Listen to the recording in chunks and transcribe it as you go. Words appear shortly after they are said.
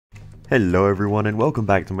Hello everyone and welcome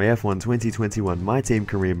back to my F1 2021 My Team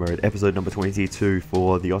Career Mode episode number 22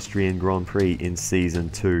 for the Austrian Grand Prix in Season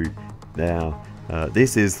 2. Now,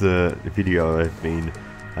 this is the video I've been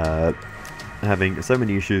having so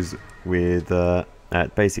many issues with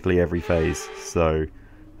at basically every phase. So,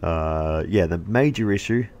 yeah, the major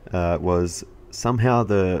issue was somehow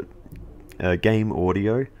the game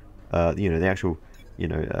audio, the actual,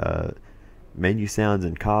 menu sounds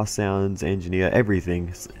and car sounds, engineer,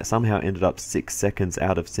 everything somehow ended up 6 seconds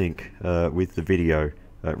out of sync with the video,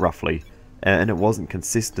 roughly. And it wasn't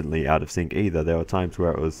consistently out of sync either. There were times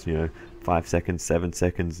where it was, 5 seconds, 7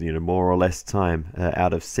 seconds, more or less time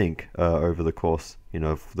out of sync over the course,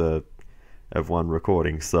 of one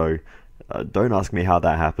recording. So don't ask me how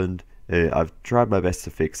that happened. I've tried my best to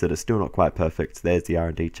fix it. It's still not quite perfect. There's the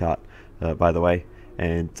R&D chart, by the way.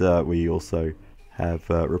 And we also have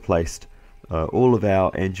replaced all of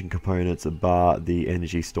our engine components bar the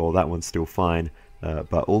energy store. That one's still fine,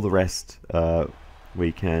 but all the rest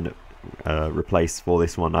we can replace for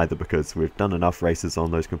this one, either because we've done enough races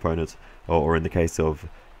on those components, or in the case of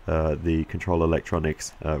the control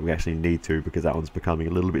electronics, we actually need to, because that one's becoming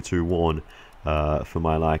a little bit too worn for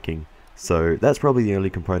my liking. So that's probably the only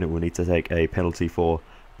component we'll need to take a penalty for.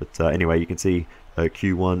 But anyway, you can see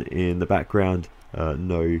Q1 in the background.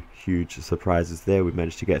 No huge surprises there. We've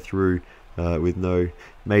managed to get through with no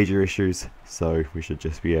major issues, so we should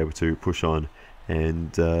just be able to push on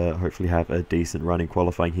and hopefully have a decent run in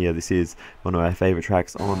qualifying here. This is one of my favourite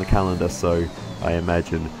tracks on the calendar, so I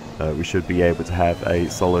imagine we should be able to have a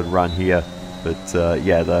solid run here. But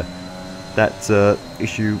yeah, that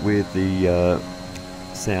issue with the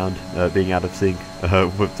sound being out of sync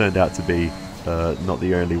turned out to be not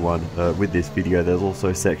the only one with this video. There's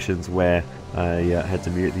also sections where I had to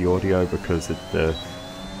mute the audio because the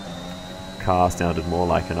car sounded more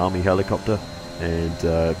like an army helicopter,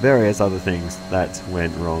 and various other things that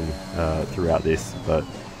went wrong throughout this. But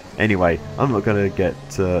anyway, I'm not going to get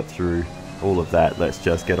through all of that. Let's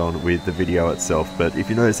just get on with the video itself. But if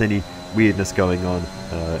you notice any weirdness going on,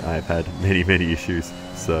 I've had many issues.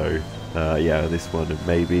 So yeah, this one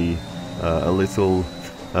may be a little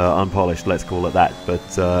unpolished, let's call it that.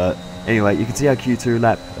 But anyway, you can see our Q2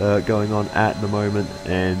 lap going on at the moment,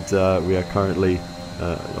 and we are currently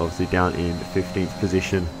obviously down in 15th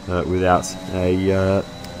position without a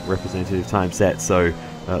representative time set. So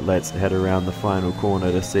let's head around the final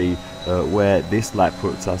corner to see where this lap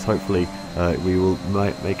puts us. Hopefully we will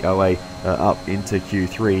make our way up into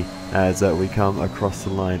Q3 as we come across the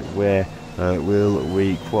line. Where will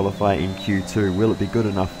we qualify in Q2? Will it be good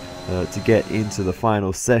enough to get into the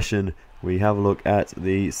final session? We have a look at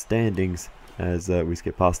the standings as we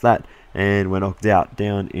skip past that, and we're knocked out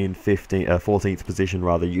down in 14th position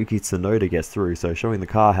rather. Yuki Tsunoda gets through, so showing the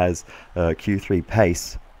car has Q3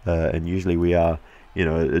 pace, and usually we are,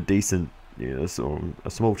 a decent, a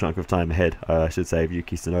small chunk of time ahead, I should say, of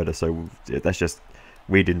Yuki Tsunoda. So that's just,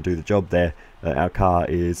 we didn't do the job there. Our car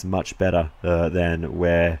is much better than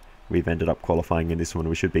where we've ended up qualifying in this one.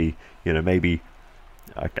 We should be, maybe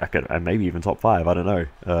maybe even top 5, I don't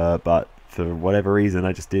know, but for whatever reason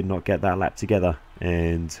I just did not get that lap together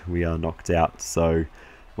and we are knocked out. So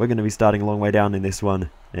we're going to be starting a long way down in this one,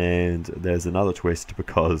 and there's another twist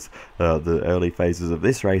because the early phases of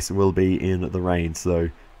this race will be in the rain, so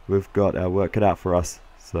we've got our work cut out for us.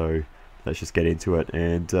 So let's just get into it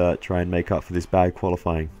and try and make up for this bad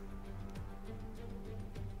qualifying.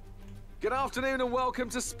 Good afternoon and welcome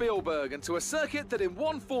to Spielberg, and to a circuit that in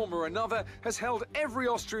one form or another has held every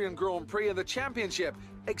Austrian Grand Prix in the championship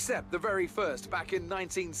except the very first back in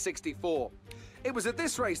 1964. It was at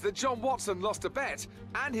this race that John Watson lost a bet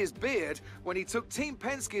and his beard when he took Team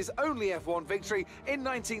Penske's only F1 victory in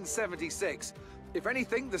 1976. If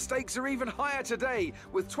anything, the stakes are even higher today,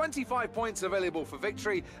 with 25 points available for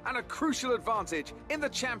victory and a crucial advantage in the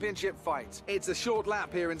championship fight. It's a short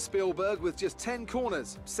lap here in Spielberg with just 10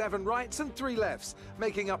 corners, 7 rights and 3 lefts,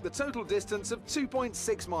 making up the total distance of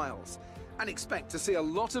 2.6 miles. And expect to see a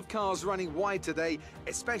lot of cars running wide today,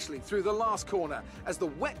 especially through the last corner, as the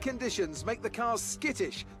wet conditions make the cars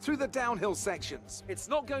skittish through the downhill sections. It's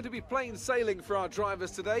not going to be plain sailing for our drivers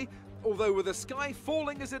today, although with the sky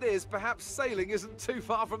falling as it is, perhaps sailing isn't too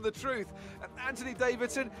far from the truth. Anthony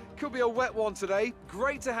Davidson, could be a wet one today.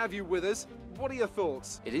 Great to have you with us. What are your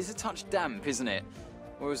thoughts? It is a touch damp, isn't it?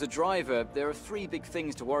 Well, as a driver, there are 3 big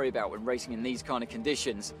things to worry about when racing in these kind of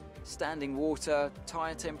conditions: standing water,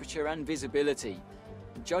 tyre temperature and visibility.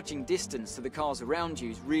 Judging distance to the cars around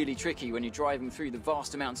you is really tricky when you're driving through the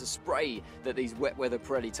vast amounts of spray that these wet weather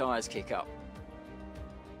Pirelli tyres kick up.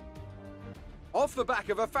 Off the back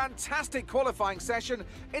of a fantastic qualifying session,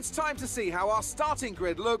 it's time to see how our starting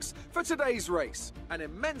grid looks for today's race. An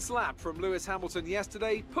immense lap from Lewis Hamilton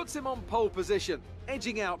yesterday puts him on pole position,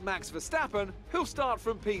 edging out Max Verstappen, who'll start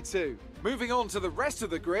from P2. Moving on to the rest of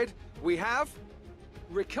the grid, we have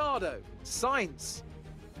Ricciardo, Sainz,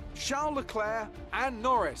 Charles Leclerc and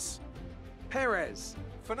Norris, Perez,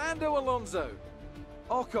 Fernando Alonso,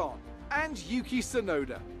 Ocon and Yuki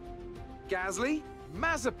Tsunoda, Gasly,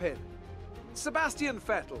 Mazepin, Sebastian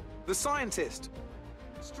Vettel, the scientist,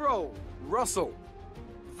 Stroll, Russell,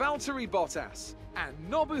 Valtteri Bottas and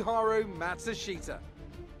Nobuharu Matsushita,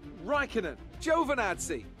 Raikkonen,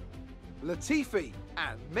 Giovinazzi, Latifi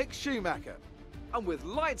and Mick Schumacher. And with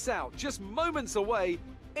lights out just moments away,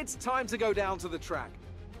 it's time to go down to the track.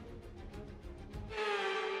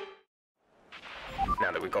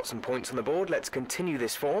 Now that we've got some points on the board, let's continue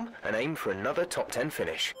this form and aim for another top 10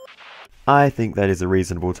 finish. I think that is a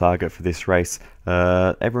reasonable target for this race.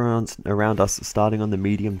 Everyone's around us starting on the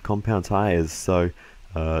medium compound tyres, so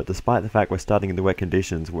despite the fact we're starting in the wet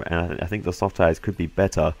conditions, and I think the soft tyres could be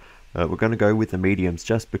better, we're going to go with the mediums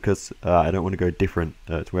just because I don't want to go different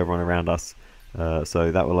to everyone around us.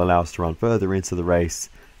 So that will allow us to run further into the race,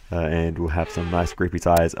 and we'll have some nice grippy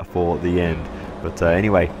tyres for the end. But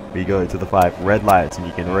anyway, we go to the 5 red lights, and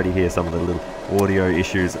you can already hear some of the little audio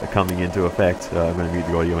issues are coming into effect. I'm going to mute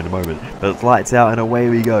the audio in a moment. But it's lights out and away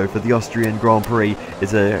we go for the Austrian Grand Prix.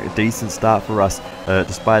 It's a decent start for us,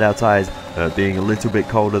 despite our tyres being a little bit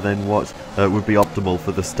colder than what would be optimal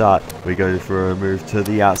for the start. We go for a move to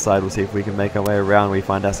the outside. We'll see if we can make our way around. We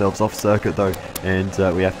find ourselves off circuit though,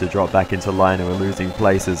 and we have to drop back into line, and we're losing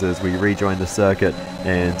places as we rejoin the circuit.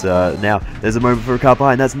 And now there's a moment for a car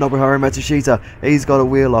behind. That's Nobuharu Matsushita. He's got a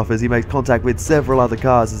wheel off as he makes contact with several other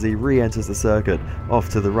cars as he re-enters the circuit. Off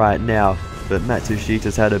to the right now, but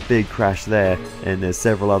Matsushita's had a big crash there, and there's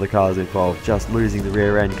several other cars involved, just losing the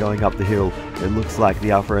rear end going up the hill. It looks like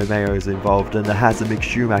the Alfa Romeo is involved, and there has a Mick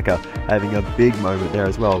Schumacher having a big moment there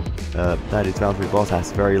as well. That is Valtteri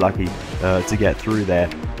Bottas, very lucky to get through there,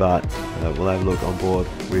 but we'll have a look on board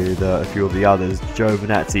with a few of the others.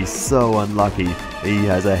 Giovinazzi, so unlucky, he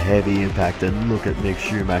has a heavy impact, and look at Mick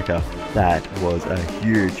Schumacher. That was a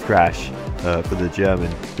huge crash for the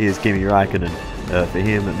German. Here's Kimi Raikkonen. For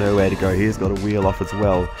him, nowhere to go. He's got a wheel off as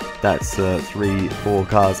well. That's 3-4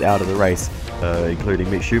 cars out of the race, including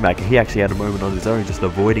Mick Schumacher. He actually had a moment on his own, just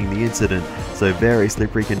avoiding the incident. So very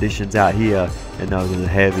slippery conditions out here, and that was a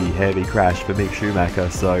heavy crash for Mick Schumacher.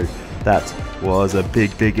 So that was a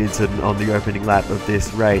big incident on the opening lap of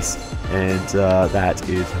this race, and that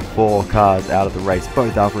is 4 cars out of the race.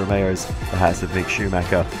 Both Alfa Romeos, the Haas of Mick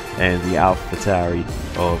Schumacher, and the AlphaTauri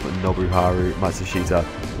of Nobuharu Matsushita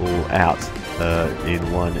all out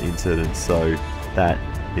in one incident. So that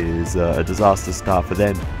is a disaster start for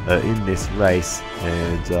them in this race,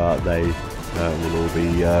 and they will all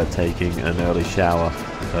be taking an early shower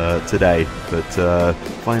today. But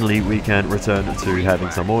finally we can return to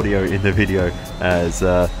having some audio in the video, as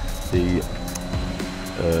the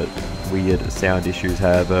weird sound issues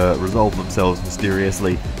have resolved themselves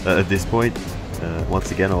mysteriously at this point.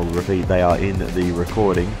 Once again, I'll repeat, they are in the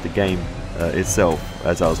recording. The game itself,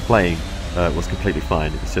 as I was playing, was completely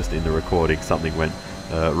fine. It's just in the recording something went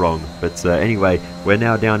wrong. But anyway, we're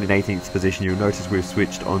now down in 18th position. You'll notice we've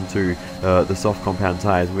switched onto the soft compound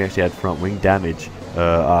tyres. We actually had front wing damage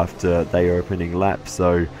after the opening lap,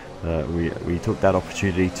 so we took that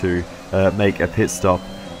opportunity to make a pit stop,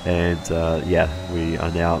 and yeah, we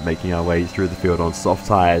are now making our way through the field on soft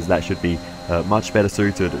tyres. That should be much better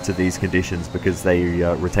suited to these conditions because they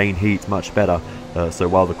retain heat much better. So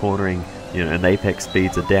while the cornering, and apex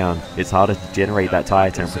speeds are down, it's harder to generate that tyre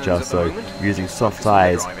temperature. So using soft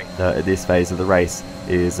tyres at this phase of the race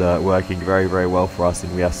is working very well for us,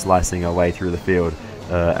 and we are slicing our way through the field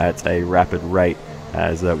at a rapid rate,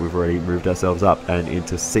 as we've already moved ourselves up and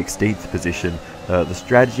into 16th position. The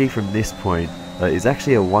strategy from this point is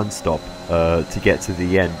actually a one-stop to get to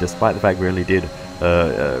the end. Despite the fact we only did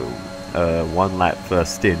 1 lap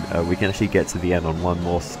first stint, we can actually get to the end on 1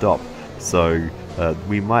 more stop. So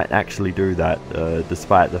we might actually do that,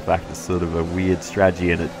 despite the fact it's sort of a weird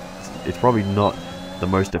strategy, and it's probably not the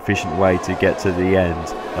most efficient way to get to the end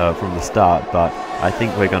from the start, but I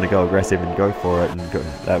think we're going to go aggressive and go for it, and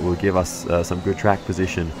that will give us some good track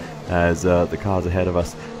position as the cars ahead of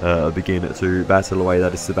us begin to battle away.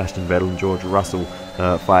 That is Sebastian Vettel and George Russell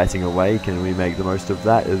fighting away. Can we make the most of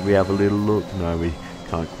that as we have a little look? No, we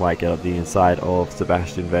can't quite get up the inside of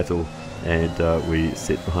Sebastian Vettel, and we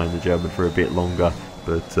sit behind the German for a bit longer.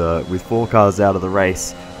 But with 4 cars out of the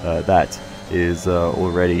race, that is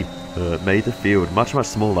already made the field much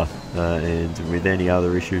smaller, and with any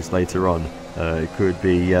other issues later on, It could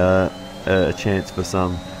be a chance for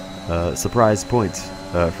some surprise points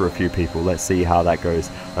for a few people. Let's see how that goes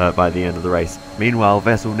by the end of the race. Meanwhile,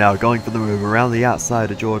 Vettel now going for the move around the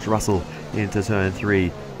outside of George Russell into turn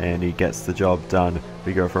 3, and he gets the job done.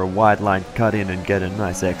 We go for a wide line cut in and get a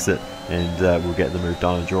nice exit, and we'll get the move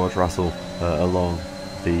done on George Russell along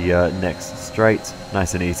the next straight,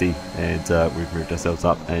 nice and easy, and we've moved ourselves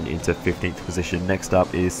up and into 15th position. Next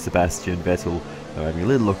up is Sebastian Vettel, having a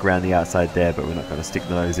little look around the outside there, but we're not going to stick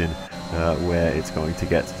the nose in where it's going to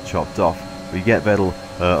get chopped off. We get Vettel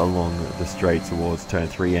along the straight towards turn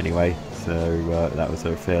 3 anyway, so that was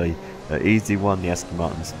a fairly easy one. The Aston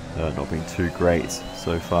Martins not been too great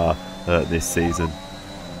so far this season.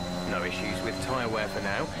 No issues with tyre wear for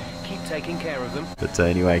now. Keep taking care of them. But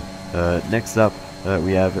anyway, next up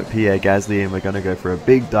we have Pierre Gasly, and we're going to go for a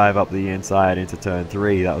big dive up the inside into turn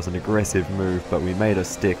 3. That was an aggressive move, but we made a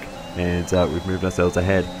stick, and we've moved ourselves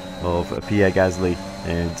ahead of Pierre Gasly,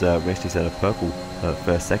 and we actually set a purple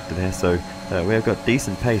first sector there, so we have got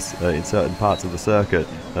decent pace in certain parts of the circuit.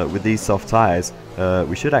 With these soft tyres,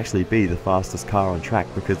 we should actually be the fastest car on track,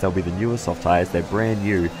 because they'll be the newer soft tyres. They're brand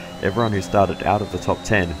new. Everyone who started out of the top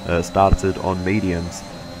 10 started on mediums,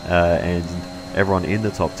 and everyone in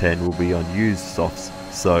the top 10 will be on used softs,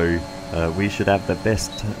 so we should have the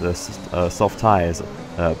best soft tyres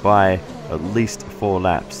by at least 4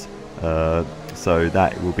 laps. So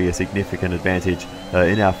that will be a significant advantage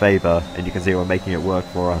in our favour, and you can see we're making it work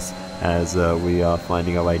for us as we are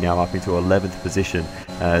finding our way now up into 11th position,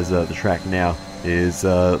 as the track now is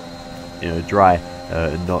dry,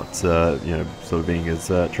 not sort of being as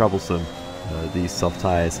troublesome. These soft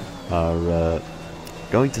tyres are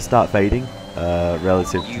going to start fading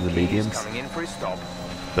relative to the mediums,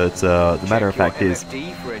 but the matter of fact is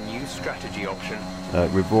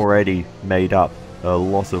we've already made up a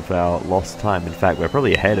lot of our lost time. In fact, we're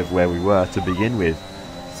probably ahead of where we were to begin with,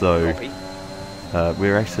 so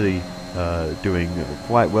we're actually doing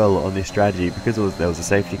quite well on this strategy. Because there was a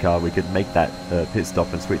safety car, we could make that pit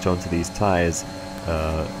stop and switch onto these tyres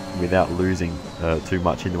without losing too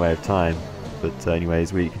much in the way of time. But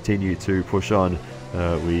anyways, we continue to push on.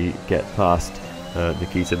 We get past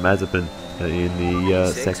Nikita Mazepin in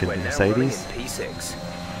the second Mercedes,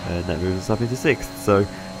 and that moves us up into 6th. So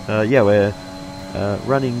yeah, we're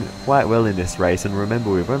running quite well in this race, and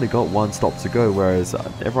remember, we've only got 1 stop to go, whereas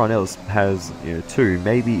everyone else has 2,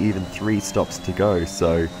 maybe even 3 stops to go.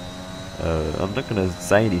 So I'm not going to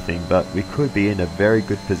say anything, but we could be in a very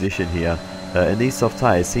good position here, and these soft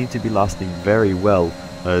tyres seem to be lasting very well,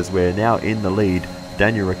 as we're now in the lead.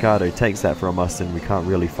 Daniel Ricciardo takes that from us, and we can't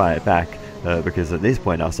really fight it back because at this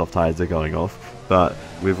point our soft tyres are going off. But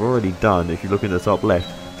we've already done, if you look in the top left,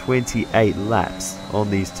 28 laps on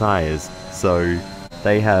these tyres, so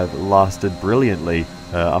they have lasted brilliantly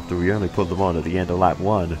after we only put them on at the end of lap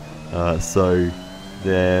 1. So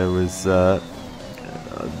there was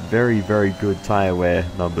very, very good tyre wear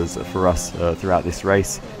numbers for us throughout this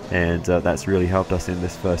race, and that's really helped us in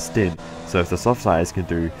this first stint. So if the soft tyres can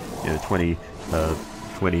do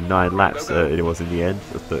 29 laps, it was in the end,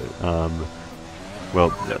 with the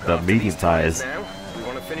the medium tyres,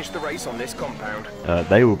 finish the race on this compound.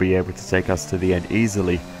 They will be able to take us to the end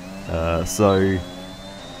easily. Yeah,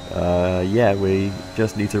 we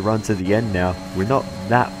just need to run to the end now. We're not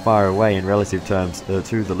that far away in relative terms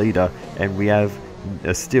to the leader, and we have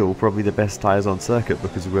still probably the best tyres on circuit,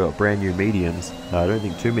 because we've got brand new mediums. I don't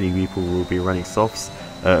think too many people will be running softs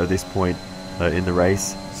at this point in the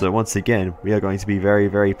race. So once again, we are going to be very,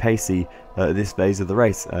 very pacey this phase of the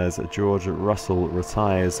race, as George Russell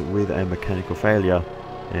retires with a mechanical failure,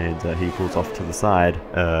 and he pulls off to the side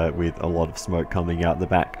with a lot of smoke coming out the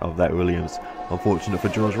back of that Williams. Unfortunate for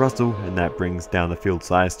George Russell, and that brings down the field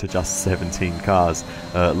size to just 17 cars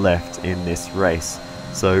left in this race.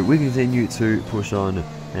 So we continue to push on,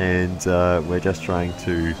 and we're just trying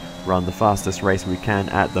to run the fastest race we can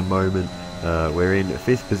at the moment. We're in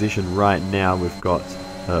 5th position right now. We've got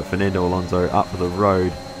Fernando Alonso up the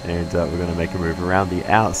road, and we're going to make a move around the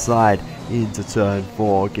outside into turn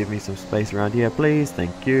 4. Give me some space around here, please.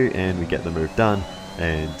 Thank you. And we get the move done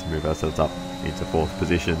and move ourselves up into 4th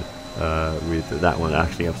position with that one.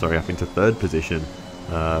 Actually, I'm sorry, up into 3rd position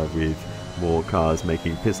with more cars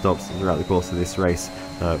making pit stops throughout the course of this race.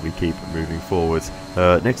 We keep moving forwards.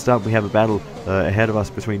 Next up, we have a battle ahead of us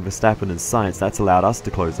between Verstappen and Sainz. That's allowed us to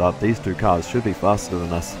close up. These 2 cars should be faster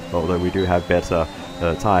than us, although we do have better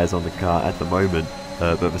tyres on the car at the moment.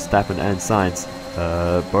 But Verstappen and Sainz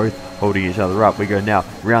both holding each other up. We go now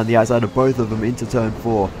around the outside of both of them into turn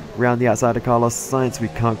 4. round the outside of Carlos Sainz. We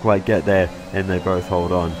can't quite get there, and they both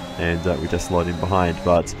hold on, and we just slot in behind.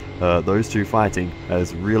 But those two fighting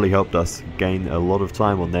has really helped us gain a lot of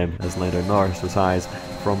time on them, as Lando Norris retires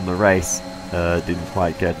from the race. Didn't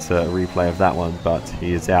quite get a replay of that one, but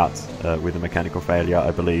he is out with a mechanical failure,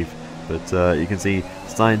 I believe. But you can see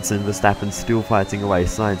Sainz and Verstappen still fighting away.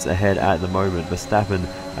 Sainz ahead at the moment. Verstappen,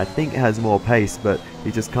 I think, has more pace, but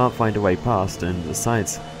he just can't find a way past, and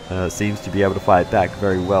Sainz seems to be able to fight back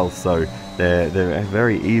very well. So they're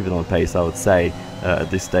very even on pace, I would say,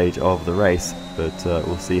 at this stage of the race. But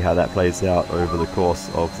we'll see how that plays out over the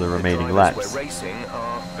course of the remaining laps. We're racing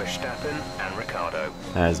are Verstappen and Ricciardo.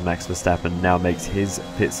 As Max Verstappen now makes his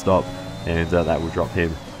pit stop, and that will drop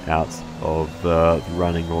him out of the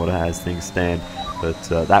running order as things stand.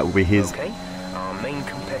 But that will be his. Okay. Our main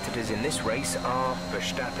competitors in this race are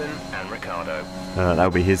Verstappen and Ricciardo. That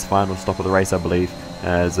will be his final stop of the race, I believe,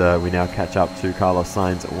 as we now catch up to Carlos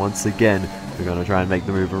Sainz once again. We're going to try and make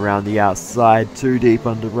the move around the outside, too deep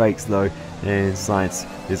under brakes though, and Sainz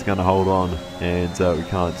is going to hold on, and we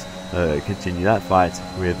can't continue that fight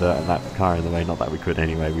with that car in the way. Not that we could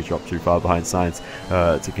anyway, we dropped too far behind Sainz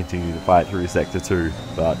to continue the fight through sector 2.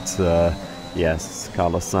 But yes,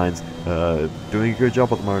 Carlos Sainz doing a good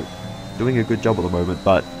job at the moment,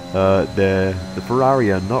 but the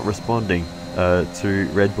Ferrari are not responding to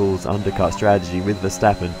Red Bull's undercut strategy with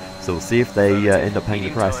Verstappen. So we'll see if they end up paying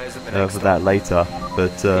the price for that later.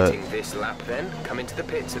 But this lap, then come into the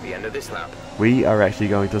pits at the end of this lap. We are actually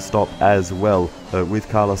going to stop as well with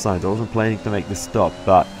Carlos Sainz. I wasn't planning to make this stop,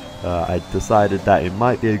 but I decided that it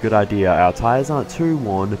might be a good idea. Our tyres aren't too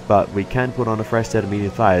worn, but we can put on a fresh set of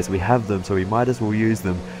medium tyres. We have them, so we might as well use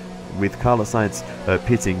them. With Carlos Sainz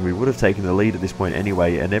pitting, we would have taken the lead at this point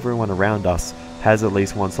anyway, and everyone around us has at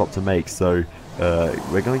least one stop to make. So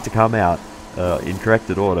we're going to come out in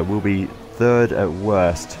corrected order. We'll be third at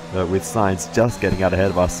worst, with Sainz just getting out ahead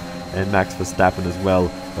of us, and Max Verstappen as well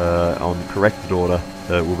on corrected order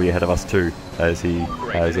will be ahead of us too, as he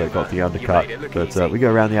has got the undercut. But we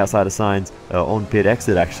go around the outside of Sainz on pit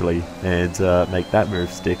exit actually, and make that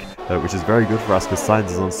move stick, which is very good for us because Sainz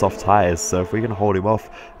is on soft tyres. So if we can hold him off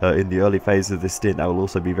in the early phase of this stint, that will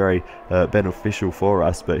also be very beneficial for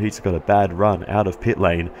us. But he's got a bad run out of pit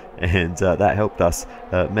lane, and that helped us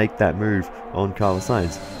make that move on Carlos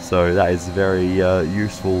Sainz. So that is very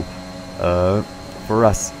useful for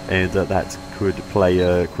us, and that could play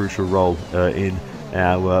a crucial role in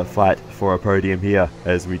our fight for a podium here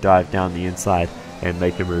as we dive down the inside and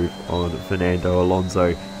make a move on Fernando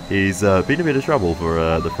Alonso. He's been a bit of trouble for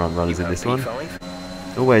the front runners in this one.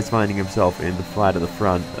 Always finding himself in the fight at the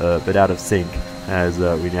front, but out of sync as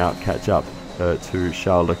we now catch up to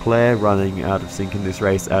Charles Leclerc, running out of sync in this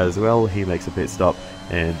race as well. He makes a pit stop,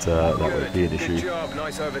 and that won't be an issue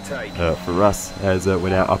for us, as we're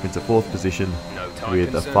now up into 4th position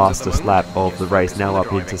with the fastest lap of the race, now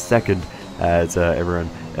up into 2nd as everyone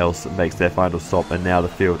else makes their final stop, and now the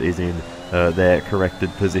field is in their corrected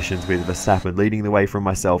positions with Verstappen leading the way from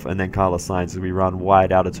myself, and then Carlos Sainz as we run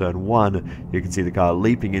wide out of turn 1. You can see the car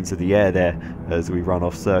leaping into the air there as we run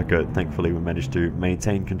off circuit. Thankfully we managed to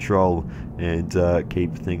maintain control and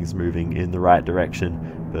keep things moving in the right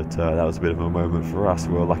direction, but that was a bit of a moment for us.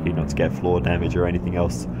 We were lucky not to get floor damage or anything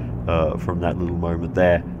else from that little moment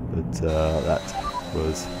there, but that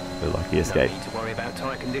was a lucky escape. No need to worry about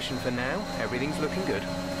tyre condition for now, everything's looking good.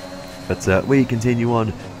 But we continue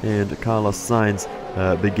on, and Carlos Sainz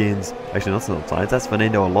begins, actually not Sainz, that's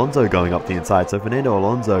Fernando Alonso going up the inside. So Fernando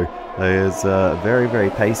Alonso is very,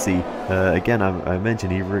 very pacey. Again, I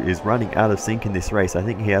mentioned he is running out of sync in this race. I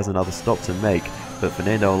think he has another stop to make, but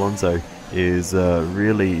Fernando Alonso is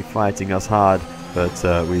really fighting us hard.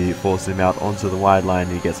 But we force him out onto the wide line.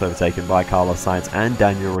 He gets overtaken by Carlos Sainz and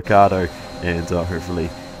Daniel Ricciardo, and hopefully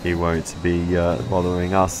he won't be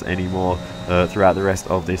bothering us anymore throughout the rest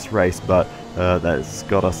of this race. But that's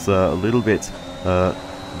got us a little bit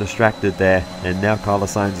distracted there, and now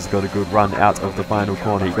Carlos Sainz has got a good run out of the final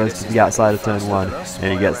corner. He goes to the outside of turn 1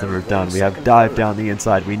 and he gets the move done. We have dived down the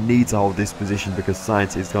inside. We need to hold this position because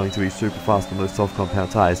Sainz is going to be super fast on those soft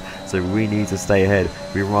compound tyres, so we need to stay ahead.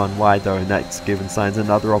 We run wide though, and that's given Sainz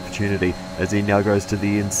another opportunity as he now goes to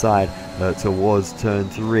the inside towards turn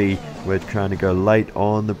 3. We're trying to go late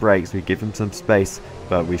on the brakes. We give him some space,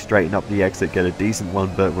 but we straighten up the exit, get a decent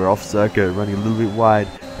one, but we're off circuit, running a little bit wide,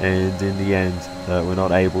 and in the end we're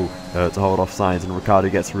not able to hold off Sainz, and Ricciardo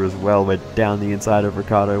gets through as well. We're down the inside of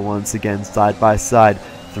Ricciardo once again, side by side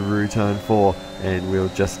through turn 4, and we'll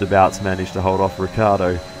just about manage to hold off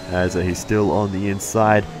Ricciardo as he's still on the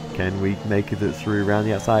inside. Can we make it through around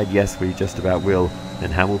the outside? Yes, we just about will.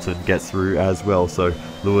 And Hamilton gets through as well. So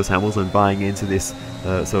Lewis Hamilton buying into this.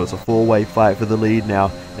 So it's a 4-way fight for the lead now,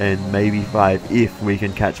 and maybe 5 if we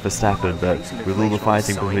can catch Verstappen. But with all the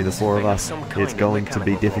fighting between the 4 of us, it's going to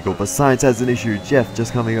be difficult. But Sainz has an issue. Jeff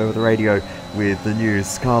just coming over the radio with the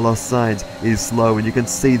news. Carlos Sainz is slow, and you can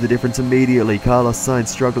see the difference immediately. Carlos Sainz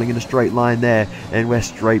struggling in a straight line there, and we're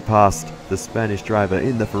straight past the Spanish driver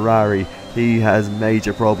in the Ferrari. He has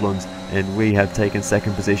major problems, and we have taken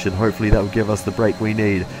 2nd position. Hopefully that will give us the break we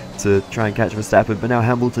need to try and catch Verstappen. But now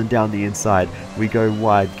Hamilton down the inside. We go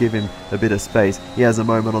wide, give him a bit of space. He has a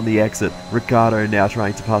moment on the exit. Ricciardo now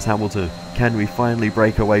trying to pass Hamilton. Can we finally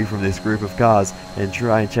break away from this group of cars and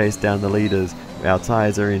try and chase down the leaders? Our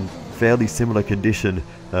tyres are in fairly similar condition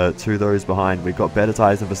to those behind. We've got better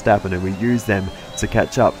tyres than Verstappen, and we use them to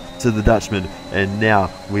catch up to the Dutchman, and now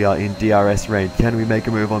we are in DRS range. Can we make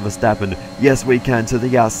a move on Verstappen? Yes, we can, to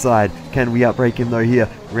the outside. Can we outbrake him though here?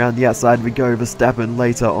 Around the outside we go. Verstappen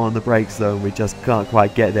later on the brakes though, and we just can't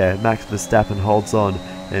quite get there. Max Verstappen holds on,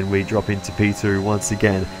 and we drop into P2 once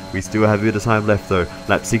again. We still have a bit of time left though.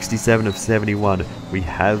 Lap 67 of 71. We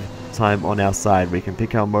have time on our side. We can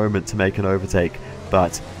pick our moment to make an overtake,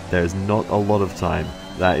 but there's not a lot of time.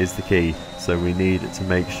 That is the key. So we need to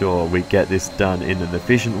make sure we get this done in an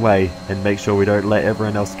efficient way and make sure we don't let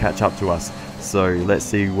everyone else catch up to us. So let's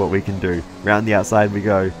see what we can do. Round the outside we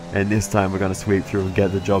go, and this time we're going to sweep through and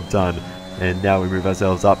get the job done. And now we move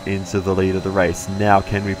ourselves up into the lead of the race. Now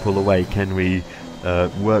can we pull away? Can we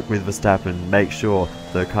work with Verstappen? Make sure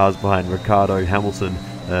the cars behind Ricciardo, Hamilton,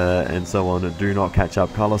 and so on do not catch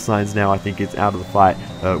up. Carlos Sainz now I think is out of the fight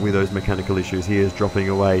with those mechanical issues. He is dropping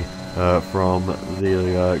away from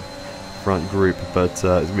the front group, but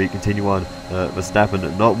as we continue on,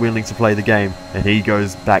 Verstappen not willing to play the game, and he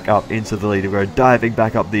goes back up into the lead. We're diving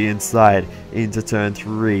back up the inside into turn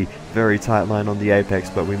 3. Very tight line on the apex,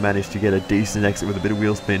 but we managed to get a decent exit with a bit of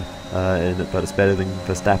wheel spin, but it's better than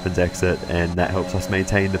Verstappen's exit, and that helps us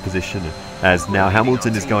maintain the position. As now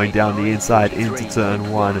Hamilton is going down the inside into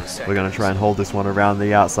turn 1. We're going to try and hold this one around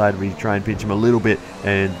the outside. We try and pinch him a little bit,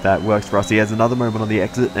 and that works for us. He has another moment on the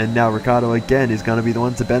exit, and now Ricciardo again is going to be the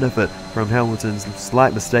one to benefit from Hamilton's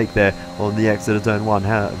slight mistake there on the exit of turn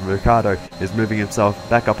 1. Ricciardo is moving himself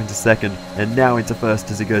back up into 2nd, and now into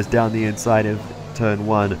 1st as he goes down the inside of turn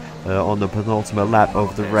 1 on the penultimate lap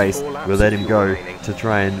of the race. We'll let him go to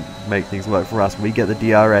try and make things work for us. We get the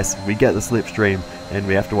DRS, we get the slipstream, and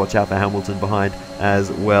we have to watch out for Hamilton behind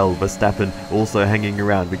as well. Verstappen also hanging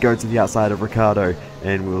around. We go to the outside of Ricciardo,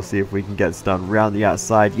 and we'll see if we can get this done round the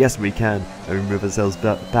outside. Yes, we can, and we move ourselves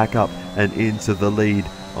back up and into the lead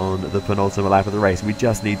on the penultimate lap of the race. We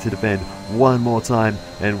just need to defend one more time,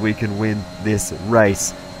 and we can win this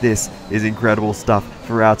race. This is incredible stuff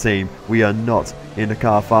for our team. We are not in the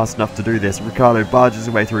car fast enough to do this. Ricciardo barges his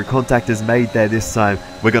way through. Contact is made there this time.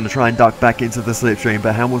 We're going to try and duck back into the slipstream,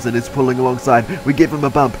 but Hamilton is pulling alongside. We give him a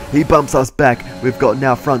bump. He bumps us back. We've got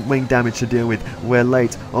now front wing damage to deal with. We're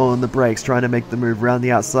late on the brakes, trying to make the move round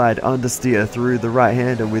the outside, understeer through the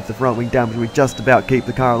right-hander with the front wing damage. We just about keep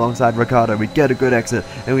the car alongside Ricciardo. We get a good exit,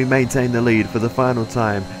 and we maintain the lead for the final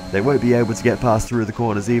time. They won't be able to get past through the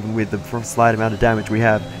corners, even with the slight amount of damage we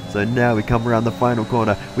have. So now we come around the final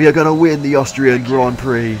corner. We are going to win the Austrian Grand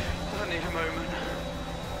Prix. I need a moment.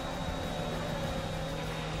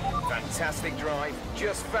 Fantastic drive.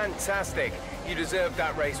 Just fantastic. You deserved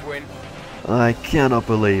that race win. I cannot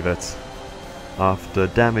believe it. After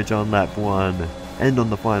damage on lap 1 and on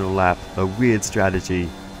the final lap, a weird strategy.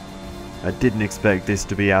 I didn't expect this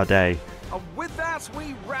to be our day. And with that,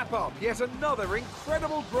 we wrap up yet another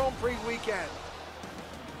incredible Grand Prix weekend.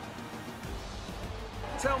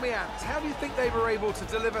 Tell me, Ant, how do you think they were able to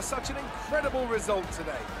deliver such an incredible result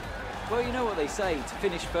today? Well, you know what they say, to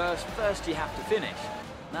finish first you have to finish.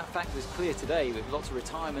 And that fact was clear today, with lots of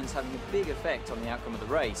retirements having a big effect on the outcome of the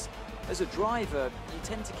race. As a driver, you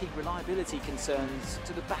tend to keep reliability concerns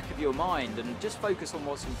to the back of your mind and just focus on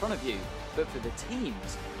what's in front of you. But for the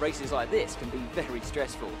teams, races like this can be very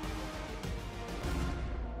stressful.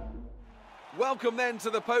 Welcome then to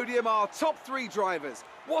the podium, our top 3 drivers.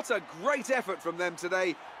 What a great effort from them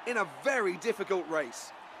today in a very difficult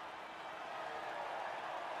race.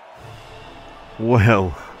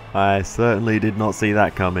 Well, I certainly did not see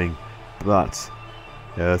that coming, but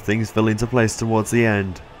things fell into place towards the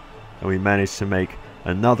end, and we managed to make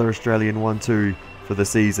another Australian 1-2 for the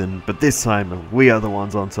season, but this time we are the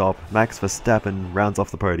ones on top. Max Verstappen rounds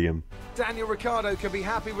off the podium. Daniel Ricciardo can be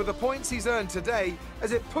happy with the points he's earned today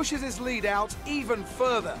as it pushes his lead out even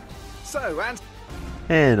further. So,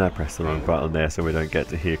 And I pressed the wrong button there so we don't get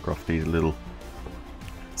to hear Crofty's little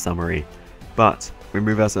summary. But we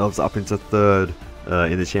move ourselves up into third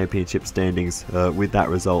in the championship standings with that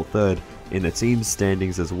result, third in the team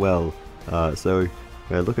standings as well. So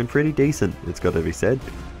we're looking pretty decent, it's got to be said.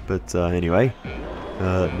 But anyway,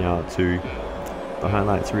 now to the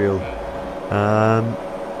highlights reel.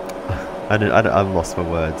 I'm lost for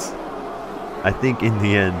words. I think in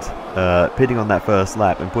the end, pitting on that first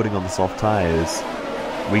lap and putting on the soft tyres,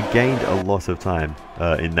 we gained a lot of time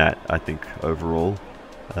in that, I think, overall.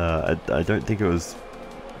 I don't think it was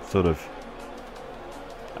sort of...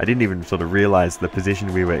 I didn't even sort of realise the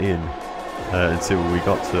position we were in until we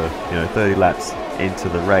got to 30 laps into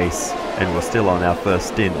the race, and we're still on our first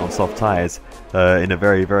stint on soft tyres in a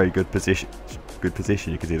very, very good position. You can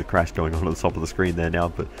see the crash going on the top of the screen there now,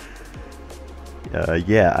 but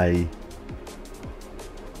yeah,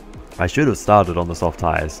 I should have started on the soft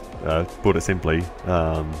tyres, put it simply.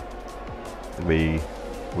 We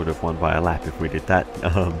would have won by a lap if we did that.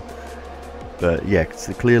 But yeah,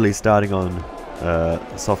 clearly starting on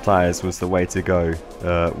soft tyres was the way to go,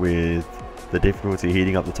 with the difficulty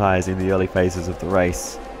heating up the tyres in the early phases of the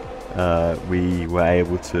race. We were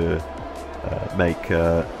able to make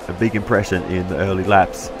a big impression in the early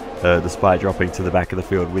laps, despite dropping to the back of the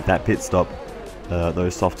field with that pit stop.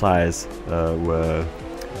 Those soft tyres were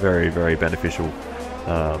very, very beneficial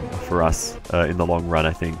for us in the long run,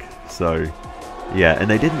 I think. So yeah, and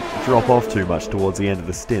they didn't drop off too much towards the end of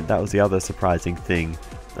the stint. That was the other surprising thing.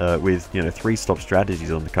 With 3 stop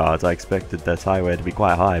strategies on the cards, I expected their tyre wear to be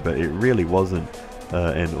quite high, but it really wasn't,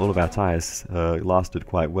 and all of our tyres lasted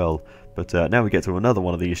quite well. But now we get to another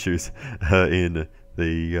one of the issues in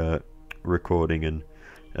the recording and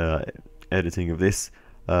editing of this,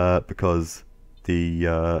 because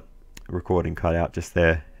the recording cut out just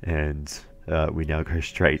there, and we now go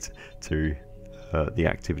straight to the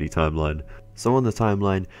activity timeline. So on the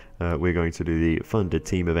timeline, we're going to do the funded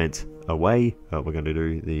team event away. We're going to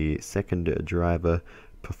do the second driver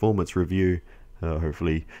performance review.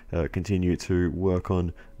 Hopefully continue to work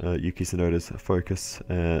on Yuki Tsunoda's focus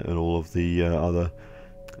and all of the other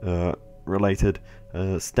related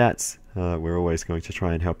stats. We're always going to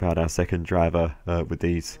try and help out our second driver with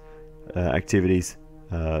these activities,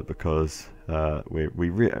 because we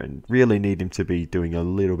really need him to be doing a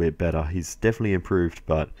little bit better. He's definitely improved,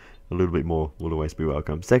 but a little bit more will always be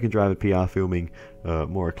welcome. Second driver PR filming,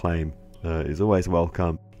 more acclaim is always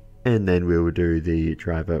welcome. And then we will do the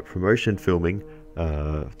driver promotion filming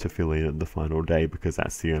to fill in the final day, because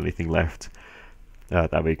that's the only thing left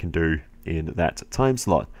that we can do in that time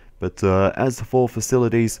slot. But as for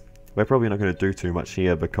facilities, we're probably not going to do too much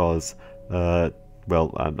here, because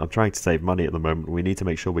well, I'm trying to save money at the moment. We need to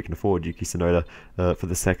make sure we can afford Yuki Tsunoda for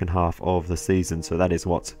the second half of the season, so that is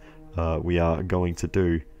what we are going to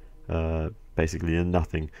do. Basically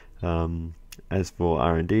nothing. As for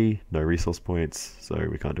R&D, no resource points, so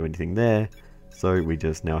we can't do anything there. So we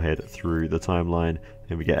just now head through the timeline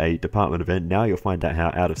and we get a department event. Now you'll find out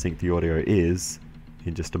how out of sync the audio is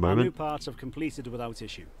in just a moment. All new parts have completed without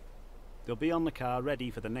issue. They'll be on the car ready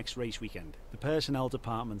for the next race weekend. The personnel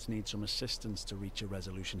department needs some assistance to reach a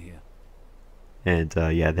resolution here. And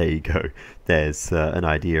yeah, there you go. There's an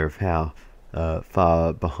idea of how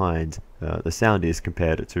far behind the sound is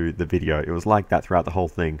compared to the video. It was like that throughout the whole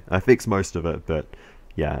thing. I fixed most of it, but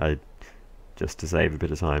yeah, just to save a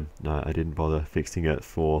bit of time, I didn't bother fixing it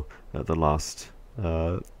for the last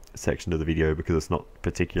section of the video, because it's not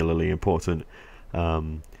particularly important.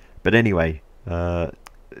 But anyway,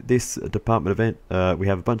 this department event, we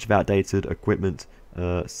have a bunch of outdated equipment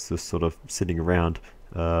so sort of sitting around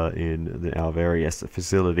in our various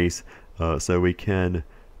facilities, so we can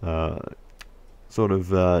sort of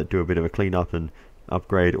do a bit of a cleanup and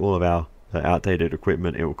upgrade all of our outdated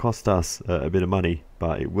equipment. It will cost us a bit of money,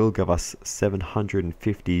 but it will give us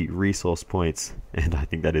 750 resource points, and I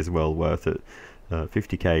think that is well worth it.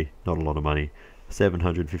 50k, not a lot of money.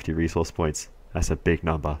 750 resource points, that's a big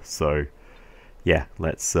number. So yeah,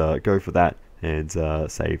 let's go for that and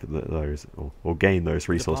save those or gain those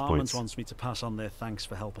resource points. The department wants me to pass on their thanks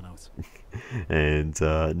for helping out. And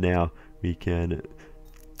now we can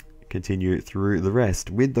continue through the rest.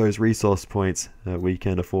 With those resource points, we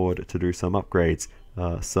can afford to do some upgrades.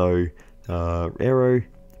 So aero,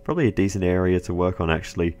 probably a decent area to work on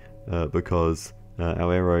actually, because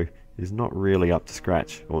our aero is not really up to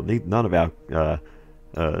scratch, or none of our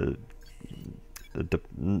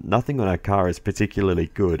nothing on our car is particularly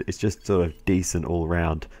good. It's just sort of decent all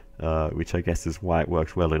around, which I guess is why it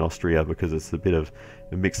works well in Austria, because it's a bit of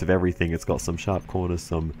a mix of everything. It's got some sharp corners,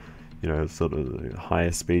 some sort of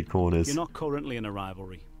higher speed corners. You're not currently in a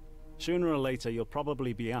rivalry. Sooner or later you'll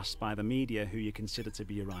probably be asked by the media who you consider to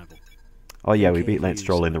be your rival. Oh yeah, we Think beat carefully Lance who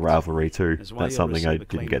Stroll in the select. rivalry too. As while That's you'll something I receive a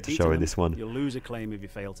claim didn't get for to show beating in this them, one. You'll lose a claim if you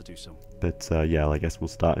fail to do so. But yeah, I guess we'll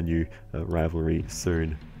start a new rivalry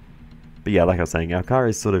soon. But yeah, like I was saying, our car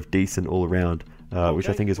is sort of decent all around, which I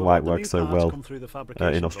Okay, think is we'll why let it the works new so parts well come through the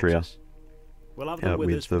fabrication in Austria. process. We'll have them with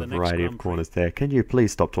us with for the the next variety of Grand Prix. corners there. Can you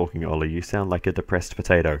please stop talking, Ollie? You sound like a depressed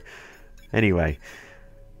potato. Anyway,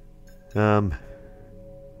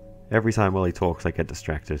 every time Ollie talks, I get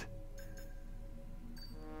distracted.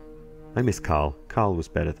 I miss Carl. Carl was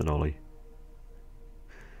better than Ollie.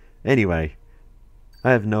 Anyway,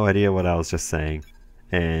 I have no idea what I was just saying,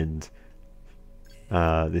 and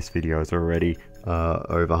this video is already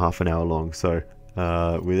over half an hour long, so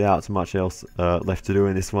without much else left to do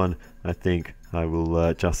in this one, I think I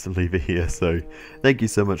will just leave it here. So thank you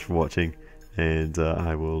so much for watching, and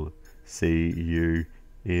I will see you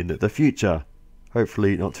in the future.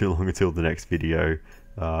 Hopefully not too long until the next video.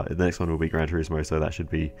 The next one will be Gran Turismo, so that should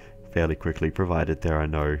be fairly quickly, provided there are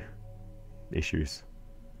no issues.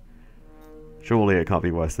 Surely it can't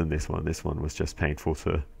be worse than this one. This one was just painful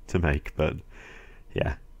to make, but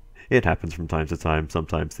yeah, it happens from time to time.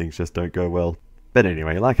 Sometimes things just don't go well. But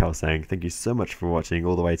anyway, like I was saying, thank you so much for watching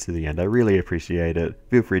all the way to the end. I really appreciate it.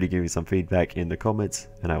 Feel free to give me some feedback in the comments,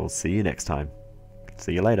 and I will see you next time.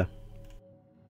 See you later.